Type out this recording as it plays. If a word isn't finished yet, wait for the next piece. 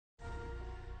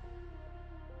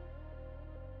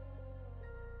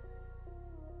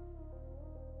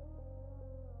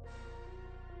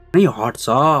नै हट छ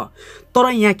तर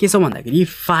यहाँ के छ भन्दाखेरि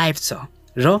 5 छ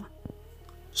र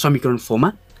समीकरण 4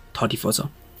 मा 34 छ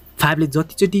 5 ले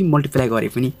जतिचोटी मल्टिप्लाई गरे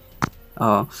पनि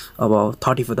अब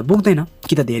 34 त पुग्दैन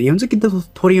कि त धेरै हुन्छ कि त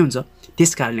थोरै हुन्छ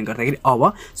त्यसकारणले गर्दाखेरि अब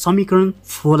समीकरण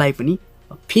 4 लाई पनि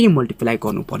फेरि मल्टिप्लाई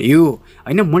गर्नु पर्यो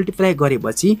हैन मल्टिप्लाई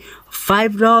गरेपछि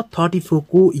 5 र 34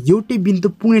 को एउटै बिन्दु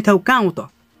पुग्ने ठाउँ कहाँ हो त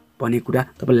भन्ने कुरा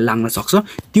तपाईले लाग्न सक्छ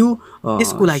त्यो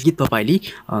त्यसको लागि तपाईले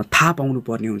थाहा पाउनु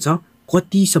पर्ने हुन्छ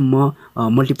कतिसम्म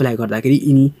मल्टिप्लाई गर्दाखेरि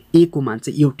यिनी a को मान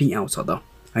चाहिँ एउटै आउँछ त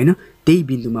हैन त्यही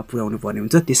बिन्दुमा पुर्याउनु पर्ने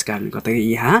हुन्छ त्यसकारणले गर्दाखेरि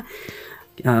यहाँ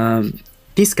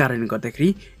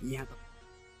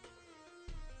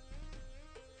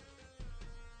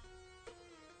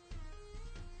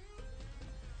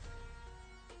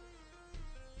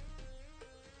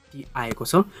आएको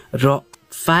छ र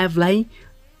 5 लाई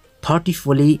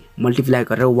 34 ले मल्टिप्लाई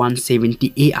गरेर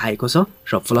 170a आएको छ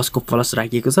र प्लसको प्लस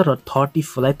राखिएको छ र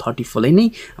 34 लाई 34 ले नै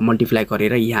मल्टिप्लाई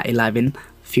गरेर यहाँ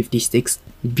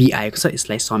 1156b आएको छ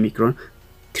यसलाई समीकरण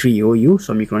 3 हो यो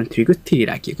समीकरण 3 को 3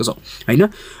 राखिएको छ हैन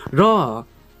र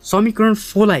समीकरण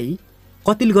 4 लाई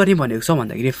कतिले गर्ने भनेको छ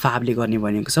भन्दाखेरि 5 ले गर्ने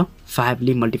भनेको छ 5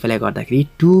 ले मल्टिप्लाई गर्दाखेरि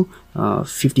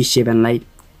 257 लाई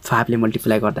 5 ले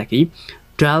मल्टिप्लाई गर्दाखेरि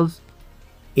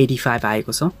 1285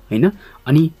 आएको छ हैन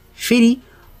अनि फेरि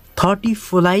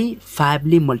 34 लाई 5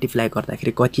 ले मल्टिप्लाई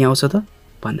गर्दाखेरि कति आउँछ त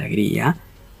भन्दाखेरि यहाँ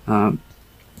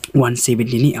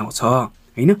 170 नै आउँछ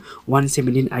हैन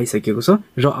 117 आइसकेको छ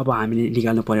र अब हामीले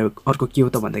निकाल्नु पर्यो अर्को के हो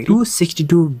त भन्दाखेरि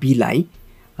 262b लाई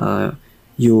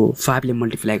यो 5 ले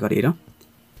मल्टिप्लाई गरेर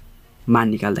मान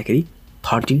निकाल्दाखेरि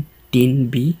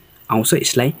 1310b आउँछ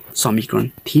यसलाई समीकरण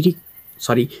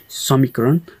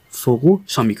 4 को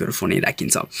समीकरण 4 नै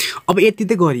राखिन्छ अब यति त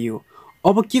गरियो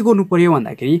अब के गर्नु पर्यो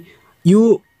भन्दाखेरि यो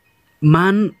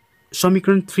मान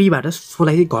समीकरण 3 बाट 4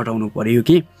 लाई घटाउनु पर्यो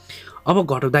के अब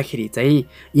घटाउँदाखेरि चाहिँ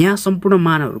यहाँ सम्पूर्ण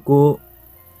मानहरुको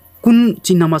कुन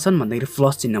चिन्हमा छन् भन्दाखेरि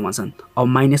प्लस चिन्हमा छन् अब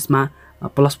माइनसमा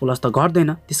प्लस प्लस त गर्दैन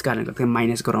त्यसकारणले गर्दा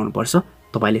माइनस गराउनु पर्छ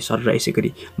तपाईले सरल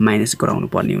यसैगरी माइनस गराउनु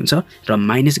पर्ने हुन्छ र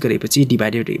माइनस गरेपछि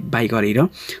डिभाइडेड बाइ गरेर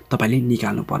तपाईले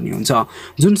निकाल्नु पर्ने हुन्छ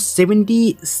जुन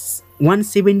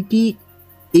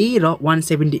 170a र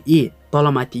 170a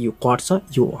तलमाथि यो कट छ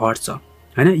यो हट छ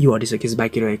हैन यो हटिसकेपछि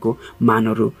बाँकी रहेको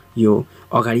मानहरु यो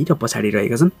अगाडि र पछाडी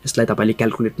रहेका छन् यसलाई तपाईले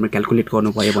क्याल्कुलेटरमा क्याल्कुलेट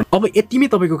गर्नु पर्यो भने अब यतिमै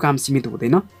तपाईको काम सीमित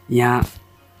हुँदैन यहाँ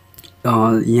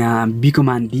b को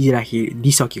मान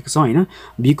दिइसकेको छ हैन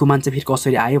b को मान चाहिँ फेरि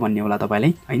कसरी आयो भन्ने होला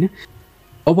तपाईलाई हैन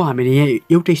अब हामीले यहाँ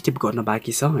एउटा स्टेप गर्न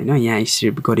बाँकी छ हैन यहाँ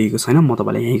स्टेप गरिएको छैन म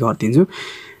तपाईलाई यही गर्दिन्छु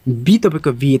b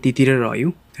तपाईको b यतितिर रह्यो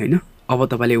हैन अब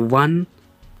तपाईले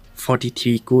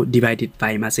 143 को डिभाइडेड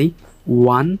बाइ मा चाहिँ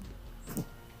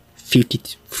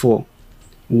 154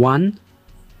 1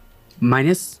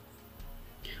 माइनस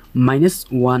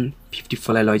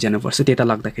 154 लाई लैजानु पर्छ त्यता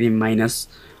लाग्दाखेरि माइनस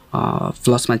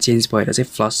प्लसमा चेन्ज भएर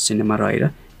चाहिँ प्लस चिन्हमा रहेर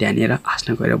त्यहाँनेर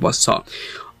आस्न गएर बस्छ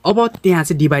अब त्यहाँ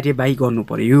चाहिँ डिभाइडेड बाइ गर्नु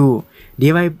पर्यो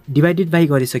डिभाइडेड बाइ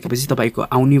गरिसकेपछि तपाईको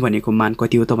आउने भनेको मान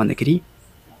कति हो त भन्दाखेरि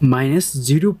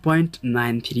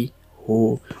 -0.93 हो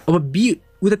अब b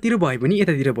उतातिर भयो भने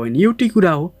यतातिर भयो नि एउटै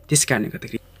कुरा हो त्यसकारणले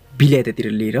गर्दाखेरि b ले यतातिर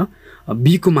लिएर b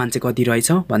को मान चाहिँ कति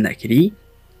रहेछ भन्दाखेरि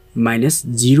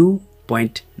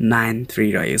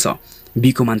 -0.93 रहेछ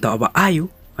b को मान त अब आयो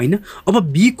हैन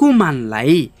अब b को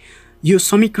मानलाई यो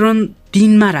समीकरण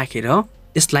 3 मा राखेर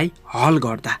यसलाई हल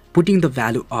गर्दा putting the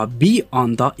value of b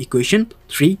on the equation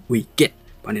 3 we get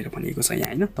भनेर भनेको छ यहाँ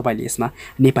हैन तपाईले यसमा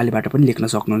नेपालीबाट पनि लेख्न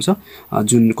सक्नुहुन्छ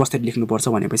जुन कसरी लेख्नु पर्छ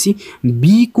भनेपछि b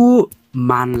को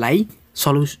मानलाई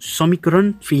समीकरण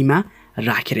 3 मा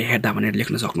राखेर हेर्दा भनेर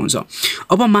लेख्न सक्नुहुन्छ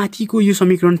अब माथिको यो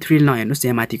समीकरण 3 नहेर्नुस्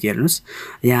यहाँ माथिको हेर्नुस्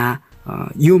यहाँ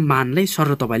यो मानलाई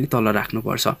सरल तपाईले तल राख्नु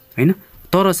पर्छ हैन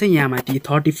तर चाहिँ यहाँ माथि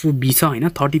 34b छ हैन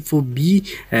 34b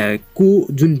को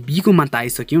जुन b को मान त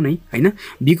आइसक्यो नै हैन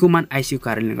b को मान आइसकेको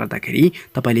कारणले गर्दाखेरि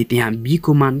तपाईले त्यहाँ b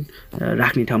को मान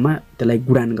राख्ने ठाउँमा त्यसलाई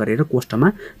गुणान गरेर कोष्ठमा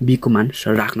b को मान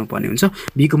राख्नु पर्ने हुन्छ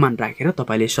b को मान राखेर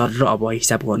तपाईले सरल अब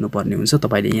हिसाब गर्नु पर्ने हुन्छ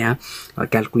तपाईले यहाँ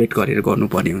क्याल्कुलेट गरेर गर्नु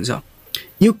पर्ने हुन्छ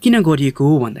यो किन गरिएको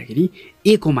हो भन्दाखेरि a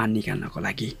को मान निकाल्नको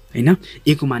लागि हैन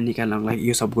a को मान निकाल्नको लागि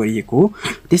यो सब गरिएको हो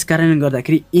त्यसकारणले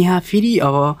गर्दाखेरि यहाँ फेरि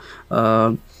अब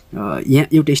यहाँ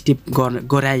एउटा स्टेप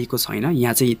गराएको छैन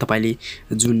यहाँ चाहिँ तपाईले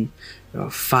जुन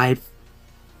 5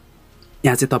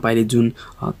 यहाँ चाहिँ तपाईले जुन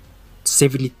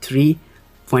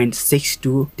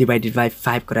 73.62 डिभाइडेड बाइ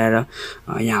 5 गराएर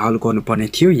यहाँ हल गर्नुपर्ने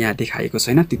थियो यहाँ देखाएको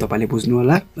छैन त्यो तपाईले बुझ्नु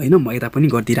होला हैन म यता पनि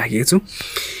गर्दै राखेको छु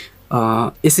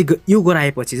यसै यो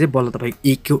गराएपछि चाहिँ बल्ल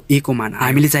तपाईको a को मान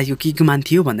हामीले चाहिएको के को मान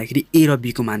थियो भन्दाखेरि a र b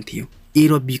को मान थियो a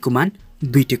र b को मान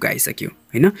दुईटैको आइसक्यो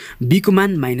हैन b को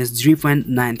मान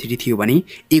 -0.93 थियो भने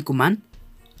a को मान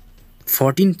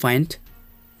 14.6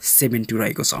 72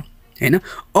 रहेको छ हैन।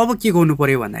 अब के गर्नु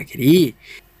पर्यो भन्दाखेरि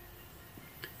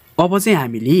अब चाहिँ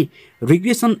हामीले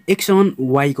रिग्रेसन x on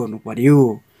y गर्नु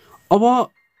पर्यो। अब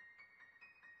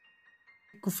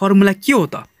को फर्मुला के हो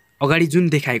त? अगाडि जुन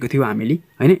देखाएको थियो हामीले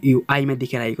हैन, यो i मा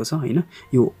देखाइरहेको छ हैन,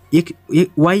 यो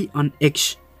y on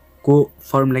x को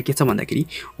फर्मुला के छ भन्दाखेरि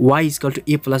y =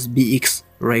 a + bx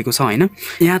रहेको छ हैन।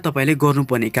 यहाँ तपाईले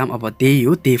गर्नुपर्ने काम अब त्यही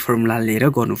हो, त्यही फर्मुला लिएर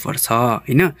गर्नुपर्छ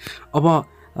हैन। अब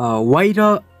y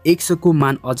र x को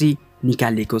मान अझै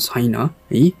निकालेको छैन है।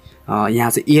 यहाँ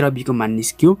चाहिँ a र b को मान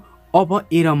निस्क्यो। अब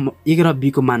a र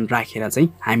b को मान राखेर चाहिँ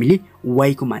हामीले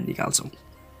y को मान निकाल्छौं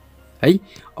है।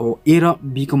 अब a र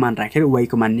b को मान राखेर y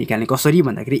को मान निकाल्ने कसरी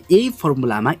भन्दाखेरि यही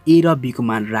फर्मुलामा a र b को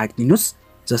मान राख्दिनुस्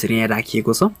जसरी यहाँ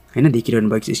राखिएको छ हैन, देखिरहनु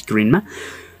भएको छ स्क्रिनमा।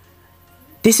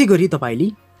 त्यसैगरी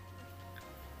तपाईले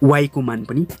y को मान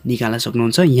पनि निकाल्न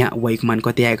सक्नुहुन्छ। यहाँ y को मान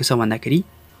कति आएको छ भन्दाखेरि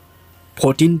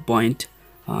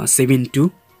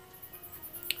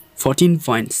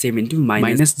 14.72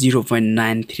 माइनस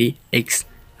 0.93x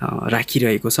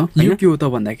राखिरहेको छ। यो के हो त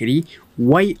भन्दाखेरि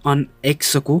y on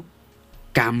x को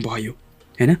काम भयो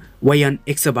हैन। y on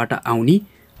x बाट आउने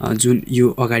जुन यो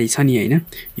अगाडि छ नि हैन,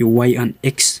 यो y on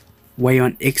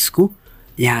x को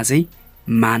यहाँ चाहिँ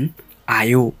मान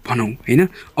आयो भनौं हैन।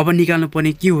 अब निकाल्नु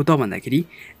पर्ने के हो त भन्दाखेरि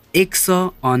x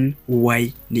on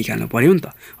y निकाल्नु पर्यो नि त।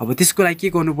 अब त्यसको लागि के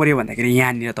गर्नु पर्यो भन्दाखेरि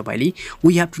यहाँनिर तपाईले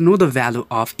we have to know the value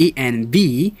of a and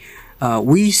b,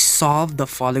 we solve the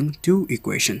following two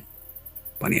equation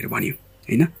भनेर भन्यो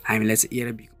हैन। हामीलाई चाहिँ a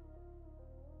र b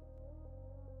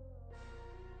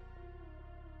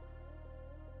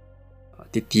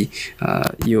त्यति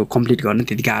यो कम्प्लिट गर्न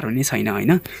त्यति गाह्रो नै छैन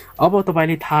हैन। अब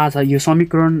तपाईले थाहा छ यो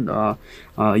समीकरण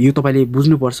यो तपाईले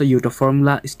बुझ्नुपर्छ, यो एउटा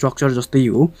फर्मुला स्ट्रक्चर जस्तै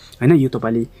हो हैन। यो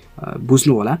तपाईले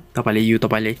बुझ्नु होला, तपाईले यो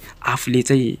तपाईले आफूले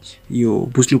चाहिँ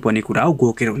यो बुझ्नुपर्ने कुरा हो।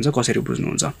 गोकेर हुन्छ कसरी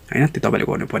बुझ्नुहुन्छ हैन, त्यो तपाईले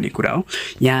गर्नुपर्ने कुरा हो।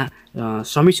 यहाँ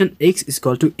summation x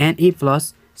 = na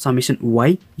 + summation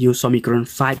y, यो समीकरण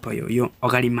 5 भयो। यो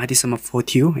अगाडि माथिसम्म 4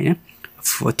 थियो हैन,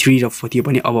 3 र 4 थियो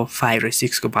भने अब 5 र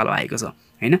 6 को पालो आएको छ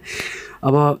हैन।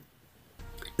 अब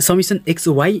summation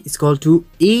xy =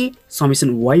 a summation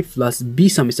y + b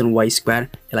summation y square,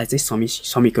 यसलाई चाहिँ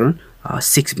समीकरण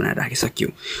 6 बनाएर राखिसक्यो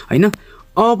हैन।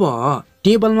 अब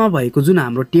टेबलमा भएको जुन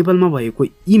हाम्रो टेबलमा भएको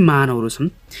यी मानहरु छन्,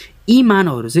 यी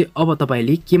मानहरु चाहिँ अब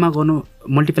तपाईले केमा गर्नु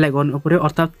मल्टिप्लाई गर्नु पर्यो,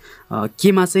 अर्थात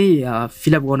केमा चाहिँ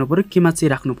फिलअप गर्नु पर्यो, केमा चाहिँ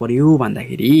राख्नु पर्यो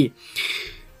भन्दाखेरि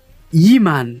यी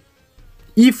मान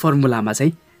यी फर्मुलामा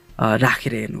चाहिँ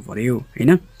राखेर हेर्नु पर्यो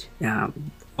हैन।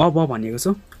 अब भनेको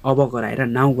छ अब गराएर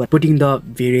now putting the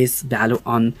various value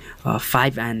on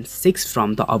 5 and 6 from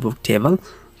the अबभ table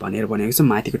भनेर भनेको छ।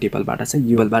 माथिको टेबलबाट चाहिँ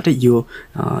युबलबाट यो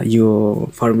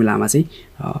फर्मुलामा चाहिँ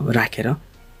राखेर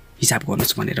हिसाब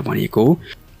गर्नुस् भनेर भनेको हो।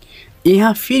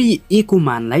 यहाँ फेरि a को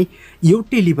मानलाई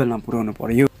एउटै लेभलमा पुर्याउनु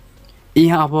पर्यो।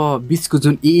 यहाँ अब बीचको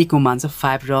जुन a को मान छ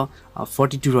 5 र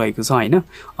 42 रहेको छ हैन।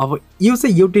 अब यो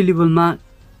चाहिँ एउटै लेभलमा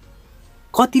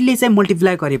कतिले चाहिँ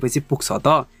मल्टिप्लाई गरेपछि पुग्छ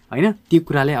त हैन, त्यो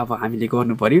कुराले अब हामीले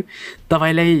गर्नु पर्यो।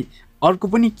 तपाईलाई अर्को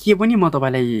पनि के पनि म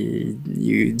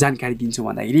तपाईलाई जानकारी दिन्छु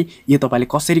भन्दाखेरि यो तपाईले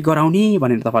कसरी गराउने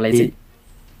भनेर तपाईलाई चाहिँ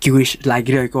क्युरियस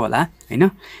लागिरहेको होला हैन।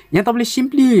 यहाँ तपाईले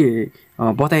सिम्पली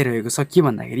बताइरहेको छ के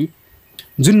भन्दाखेरि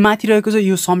जुन माथि रहेको छ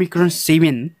यो समीकरण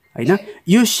 7 हैन,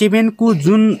 यो 7 को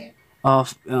जुन a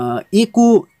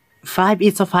को 5a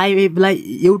छ, 5a लाई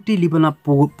एउटै लेभलमा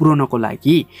पुर्याउनको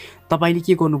लागि तपाईले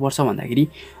के गर्नुपर्छ भन्दाखेरि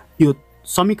यो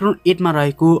समीकरण 8 मा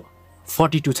रहेको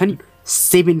 42 छ नि,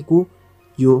 7 को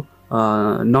यो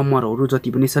नम्बरहरु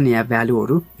जति पनि छन् यहाँ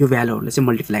भ्यालुहरु, यो भ्यालुहरुले चाहिँ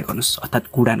मल्टिप्लाई गर्नुस् अर्थात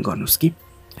गुणन गर्नुस् कि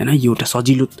हैन। यो एउटा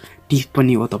सजिलो टिप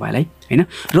पनि हो तपाईलाई हैन।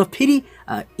 र फेरि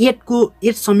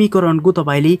 8 समीकरणको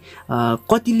तपाईले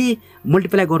कतिले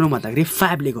मल्टिप्लाई गर्नु भन्दाखेरि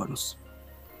 5 ले गर्नुस्,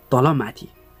 तल माथि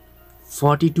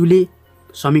 42 ले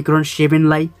समीकरण 7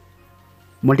 लाई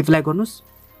मल्टिप्लाई गर्नुस्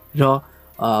र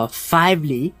 5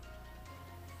 ले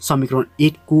समीकरण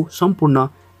 8 को सम्पूर्ण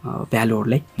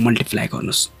भ्यालुहरुलाई मल्टिप्लाई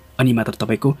गर्नुस्। अनि मात्र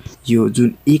तपाईको यो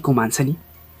जुन a को मान छ नि,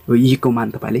 यो a को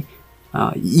मान तपाईले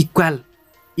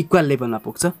इक्वल लेभलमा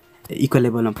पुग्छ। इक्वल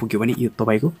लेभलमा पुग्यो भने यो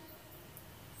तपाईको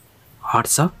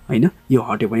हट्छ हैन। यो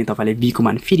हट्यो भने तपाईले b को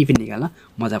मान फेरि पनि निकाल्न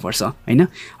मजा पर्छ हैन।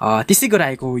 त्यसै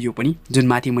गराएको यो पनि जुन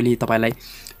माथि मैले तपाईलाई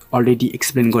अलरेडी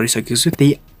एक्सप्लेन गरिसकेको छु,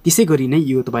 त्यसै गरी नै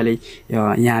यो तपाईले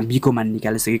यहाँ b को मान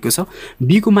निकालिसकेको छ।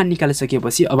 b को मान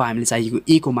निकालिसकेपछि अब हामीले चाहिएको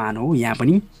a को मान हो यहाँ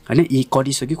पनि हैन। a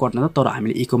कटिसक्यो कट्न त, तर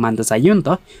हामीले a को मान त चाहियो नि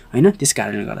त हैन।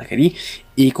 त्यसकारणले गर्दाखेरि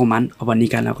a को मान अब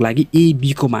निकाल्नको लागि a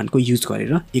b को मानको युज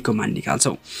गरेर a को मान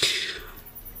निकाल्छौं।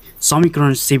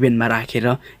 समीकरण 7 मा राखेर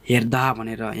हेर्दा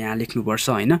भनेर यहाँ लेख्नुपर्छ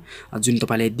हैन जुन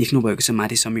तपाईले देख्नु भएको छ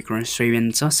माथि समीकरण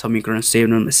 7 छ समीकरण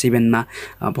 7 मा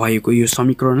भएको यो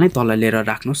समीकरणलाई तल लिएर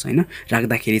राख्नुस् हैन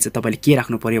राख्दाखेरि चाहिँ तपाईले के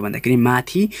राख्नु पर्यो भन्दाखेरि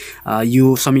माथि यो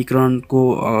समीकरणको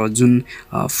जुन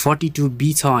 42b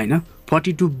छ हैन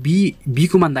 42b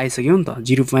को मान आइसक्यो नि त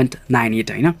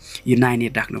 0.98 हैन यो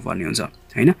 98 राख्नु पर्ने हुन्छ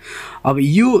हैन अब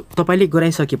यो तपाईले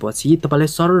गराइसकेपछि तपाईले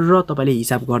सरल तपाईले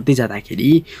हिसाब गर्दै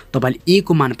जाँदाखेरि तपाईले a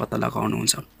को मान पत्ता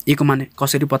लगाउनुहुन्छ a को मान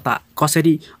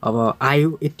कसरी अब आयो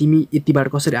यतिबाट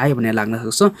कसरी आयो भनेर लाग्न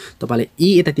सक्छ तपाईले a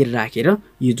यतातिर राखेर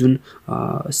यो जुन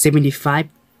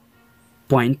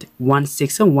 75.16 छ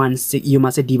 16 योमा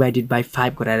चाहिँ डिवाइडेड बाइ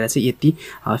 5 गराएर चाहिँ यति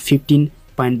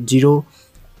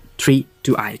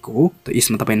 15.032 आएको हो त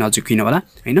यसमा तपाई नजुकिनु होला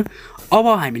हैन अब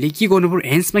हामीले के गर्नु पर्यो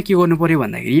हेन्समा के गर्नु पर्यो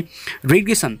भन्दाखेरि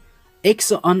रिग्रेसन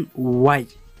x अन y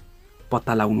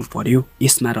पत्ता लगाउनु पर्यो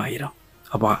यसमा रहेर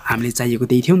अब हामीले चाहिएको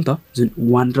त्यही थियो नि त जुन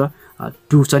 1 र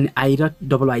 2 छ नि i र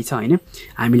डबल i छ हैन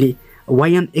हामीले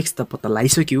y अन x त पत्ता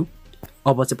लगाइसक्यो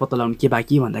अब चाहिँ पत्ता लगाउनु के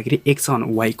बाँकी भन्दाखेरि x अन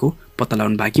y को पत्ता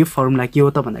लगाउनु बाँकी फर्मुला के हो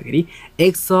त भन्दाखेरि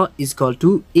x = a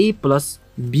 +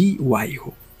 by हो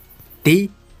त्यही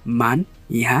मान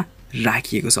यहाँ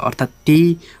राखिएको छ अर्थात त्यही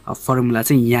फर्मुला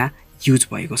चाहिँ यहाँ युज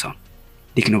भएको छ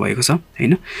देख्नु भएको छ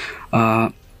हैन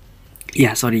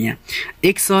यहाँ सरी यहाँ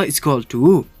x =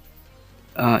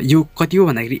 यो कति हो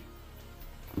भन्दाखेरि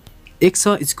x =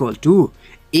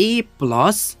 a +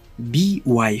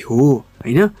 by हो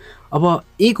हैन अब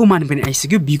a को मान पनि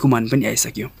आइसक्यो b को मान पनि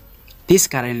आइसक्यो त्यस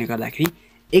कारणले गर्दाखेरि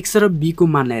x र b को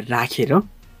मानलाई राखेर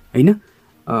हैन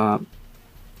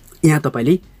यहाँ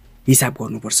तपाईले हिसाब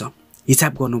गर्नुपर्छ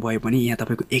हिसाब गर्नुभयो भने यहाँ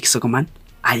तपाईको x को मान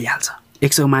आइहाल्छ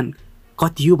x को मान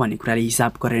कति हो भन्ने कुराले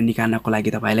हिसाब गरेर निकाल्नको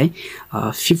लागि तपाईलाई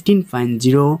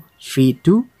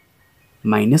 15.032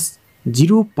 माइनस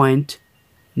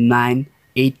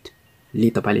 0.98 ले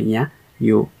तपाईले यहाँ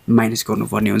यो माइनस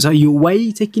गर्नुपर्ने हुन्छ यो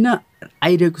y चाहिँ किन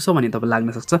आइरहेको छ भने तपाईलाई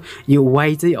लाग्न सक्छ यो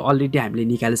y चाहिँ अलरेडी हामीले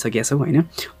निकालिसकेका छौं हैन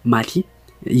माथि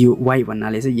यो y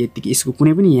भन्नाले चाहिँ यतिकै यसको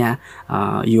कुनै पनि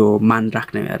यहाँ यो मान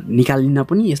राख्न निकालिन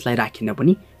पनि यसलाई राखिन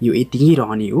पनि यो यतिकै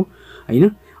रहने हो हैन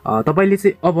तपाईले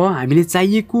चाहिँ अब हामीले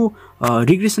चाहिएको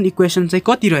रिग्रेसन इक्वेसन चाहिँ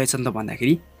कति रहेछ त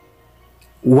भन्दाखेरि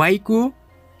y को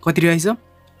कति रहेछ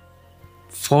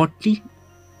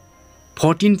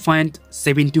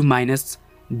 14.72 माइनस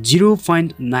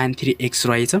 0.93x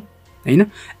रहेछ हैन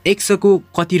x को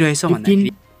कति रहेछ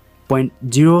भन्दाखेरि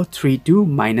 0.032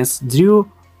 माइनस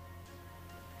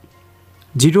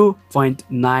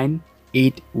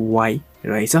 0.98y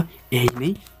रहेछ यही नै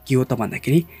के हो त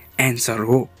भन्दाखेरि आन्सर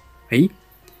हो है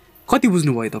कति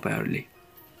बुझ्नु भयो तपाईहरुले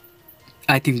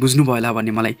आई थिंक बुझ्नु भयो होला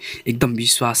भन्ने मलाई एकदम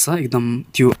विश्वास छ एकदम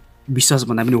त्यो विश्वास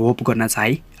भन्दा पनि होप गर्न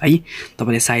चाहे है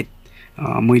तपाईले सायद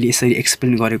मैले यसरी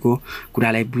एक्सप्लेन गरेको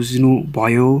कुरालाई बुझ्नु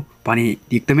भयो भने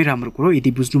एकदमै राम्रो कुरो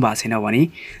यदि बुझ्नु भएको छैन भने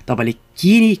तपाईले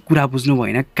के कुरा बुझ्नु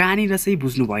भएन कहाँनिर चाहिँ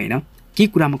बुझ्नु भएन के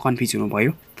कुरामा कन्फ्युज हुनु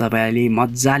भयो तपाईले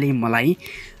मज्जाले मलाई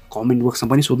कमेन्ट बक्समा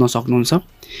पनि सोध्न सक्नुहुन्छ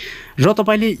र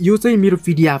तपाईले यो चाहिँ मेरो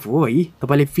पीडीएफ हो है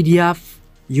तपाईले पीडीएफ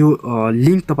यो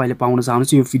लिंक तपाईले पाउन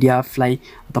चाहनुहुन्छ यो पीडीएफ लाई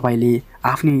तपाईले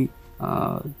आफ्नै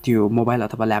त्यो मोबाइल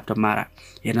अथवा ल्यापटपमा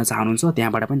हेर्न चाहनुहुन्छ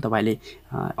त्यहाँबाट पनि तपाईले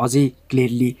अझै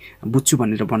क्लियरली बुझ्छु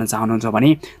भनेर भन्न चाहनुहुन्छ भने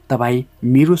तपाई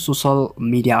मेरो सोशल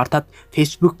मिडिया अर्थात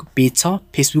फेसबुक पेज छ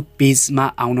फेसबुक पेजमा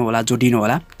आउनु होला जोडिनु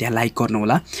होला त्यहाँ लाइक गर्नु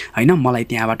होला हैन मलाई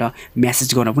त्यहाँबाट मेसेज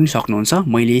गर्न पनि सक्नुहुन्छ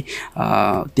मैले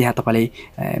त्यहाँ तपाईले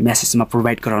मेसेजमा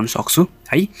प्रोवाइड गराउन सक्छु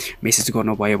है मेसेज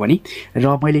गर्नु भयो भने र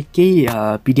मैले केही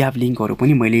पीडीएफ लिंकहरु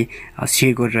पनि मैले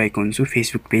शेयर गरिरहेको हुन्छु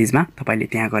फेसबुक पेजमा तपाईले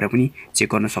त्यहाँ गएर पनि चेक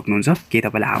गर्न सक्नुहुन्छ के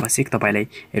तपाईलाई आवश्यक तपाईलाई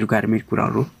रिक्वायरमेन्ट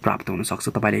कुराहरु प्राप्त हुन सक्छ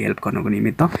तपाईले हेल्प गर्नको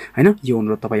निमित्त हैन यो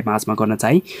अनुरोध तपाई माझमा गर्न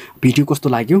चाहे भिडियो कस्तो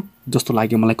लाग्यो जस्तो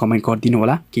लाग्यो मलाई कमेन्ट गरिदिनु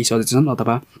होला केही सजेसन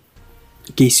अथवा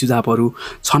केही सुझावहरु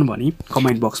छन् भने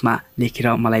कमेन्ट बक्समा लेखेर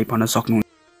मलाई भन्न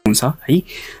सक्नुहुन्छ है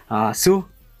सो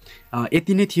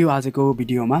यति नै थियो आजको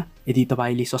भिडियोमा यदि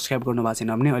तपाईले सब्स्क्राइब गर्नु भएको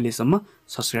छैन भने अहिलेसम्म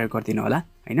सब्स्क्राइब गरिदिनु होला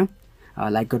हैन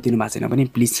लाइक गरिदिनु भएको छैन भने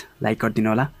प्लिज लाइक गरिदिनु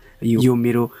होला यो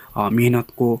मेरो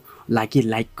मेहनतको लागि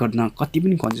लाइक गर्न कति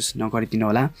पनि कन्जुस नगरिदिनु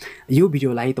होला यो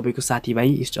भिडियोलाई तपाईको साथीभाइ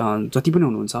जति पनि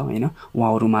हुनुहुन्छ हैन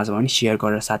उहाँहरु माझमा पनि शेयर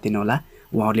गरेर साथ दिनु होला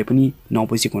उहाँहरुले पनि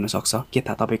नबुझेको हुन सक्छ के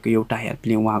थाहा तपाईको एउटा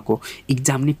हेल्पले उहाँको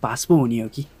एक्जाम नै पास पो हुने हो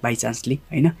कि बाइ चान्सले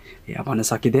हैन भन्न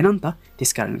सकिदैन नि त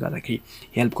त्यसकारणले गर्दाखेरि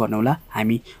हेल्प गर्न होला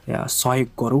हामी सहयोग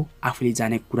गरौँ आफूले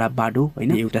जाने कुरा बाडौ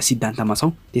हैन एउटा सिद्धान्तमा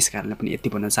छौं त्यसकारणले पनि यति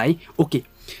भन्न चाहे ओके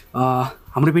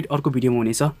हाम्रो भेट अर्को भिडियोमा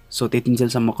हुनेछ सो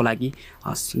त्यतिन्जेलसम्मको लागि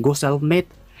गो सेल्फ मेड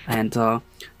एन्ड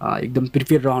एकदम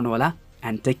प्रिपेयर रहनु होला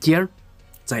and take care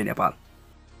Jay Nepal